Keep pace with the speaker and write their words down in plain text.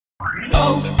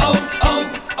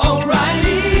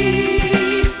O'Reilly!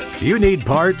 You need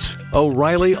parts?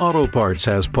 O'Reilly Auto Parts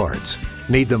has parts.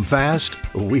 Need them fast?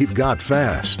 We've got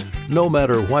fast. No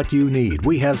matter what you need,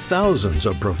 we have thousands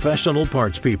of professional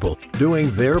parts people doing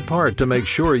their part to make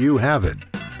sure you have it.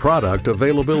 Product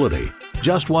availability.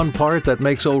 Just one part that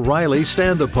makes O'Reilly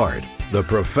stand apart. The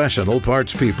professional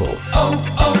parts people.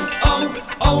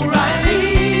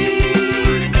 O'Reilly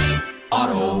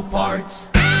Auto Parts.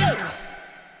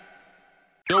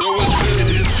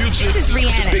 This is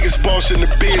Rihanna. The biggest boss in the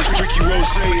biz, Ricky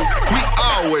Rose. We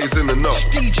always in the know.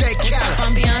 DJ Khaled.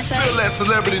 I'm Beyonce. Spill that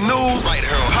celebrity news right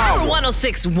here on Power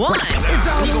 106.1. It's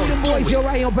all the Them Boys Show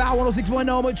right here on Power 106.1.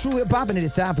 No more true hip hop, and it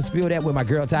is time for Spill That with my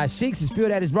girl Ty Sheiks. And Spill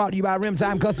That is brought to you by Rim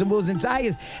Time Custom Wheels and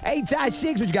Tires. Hey Ty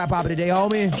Sheiks, what you got poppin' today,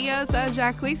 homie? Yo, so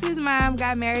Jacquees' mom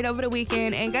got married over the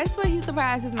weekend, and guess what he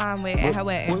surprised his mom with at her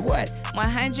wedding? With what?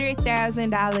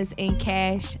 $100,000 in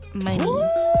cash money. Ooh,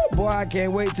 boy, I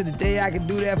can't wait till the day I can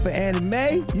do that for Annie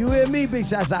Mae. You hear me? Big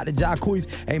shouts out to Jacquees.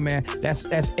 Hey man,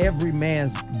 that's every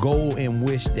man's goal and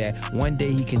wish that one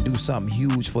day he can do something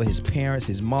huge for his parents,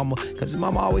 his mama, because his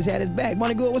mama always had his back.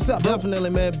 Money Good, what's up, bro? Definitely,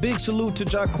 man. Big salute to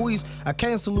Jacquees. I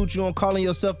can't salute you on calling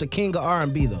yourself the king of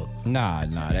R&B, though. Nah,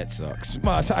 that sucks. Come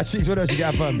on, Ty Sheiks, what else you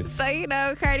got for me?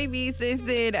 So, Cardi B since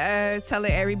then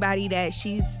telling everybody that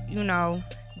she's,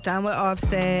 done with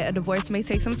Offset. A divorce may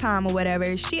take some time or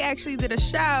whatever. She actually did a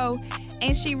show,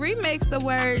 and she remixed the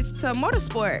words to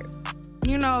Motorsport.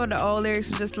 You know, the old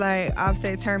lyrics was just like,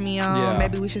 Offset, turn me on, Yeah.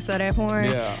 maybe we should sell that porn.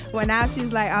 Yeah. Well, now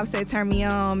she's like, Offset, turn me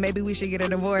on, maybe we should get a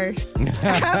divorce.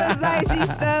 I was like, she's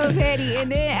so petty.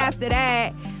 And then after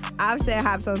that, Offset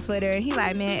hops on Twitter, and he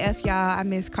like, man, F y'all, I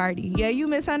miss Cardi. Yeah, you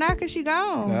miss her now because she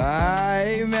gone.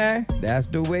 Hey, man, that's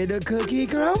the way the cookie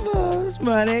crumbles,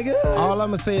 Money Good. All I'm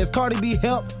going to say is Cardi B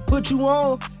helped put you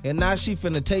on, and now she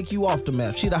finna take you off the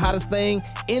map. She the hottest thing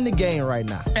in the game right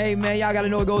now. Hey, man, y'all got to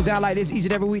know it goes down like this each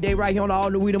and every weekday right here on the All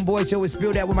New We Them Boys Show. It's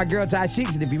Spill That with my girl, Ty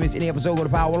Sheiks. And if you miss any episode, go to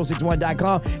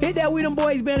power1061.com. Hit that We Them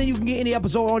Boys banner. You can get any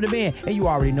episode on demand. And you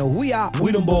already know who we are.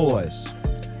 We Them Boys.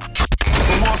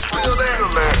 For more Spill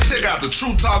That, check out the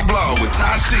True Talk blog with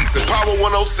Ty Sheiks at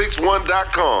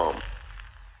power1061.com.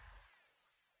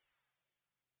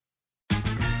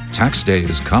 Tax day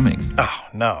is coming. Oh,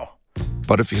 no.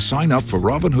 But if you sign up for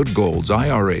Robinhood Gold's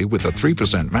IRA with a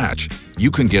 3% match,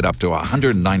 you can get up to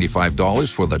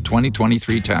 $195 for the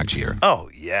 2023 tax year. Oh,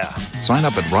 yeah. Sign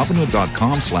up at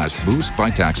Robinhood.com/boost by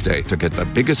tax day to get the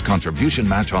biggest contribution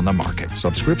match on the market.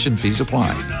 Subscription fees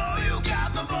apply.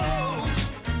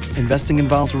 Investing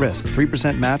involves risk.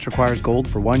 3% match requires gold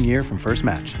for 1 year from first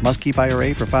match. Must keep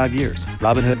IRA for 5 years.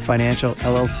 Robinhood Financial,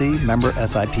 LLC, member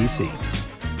SIPC.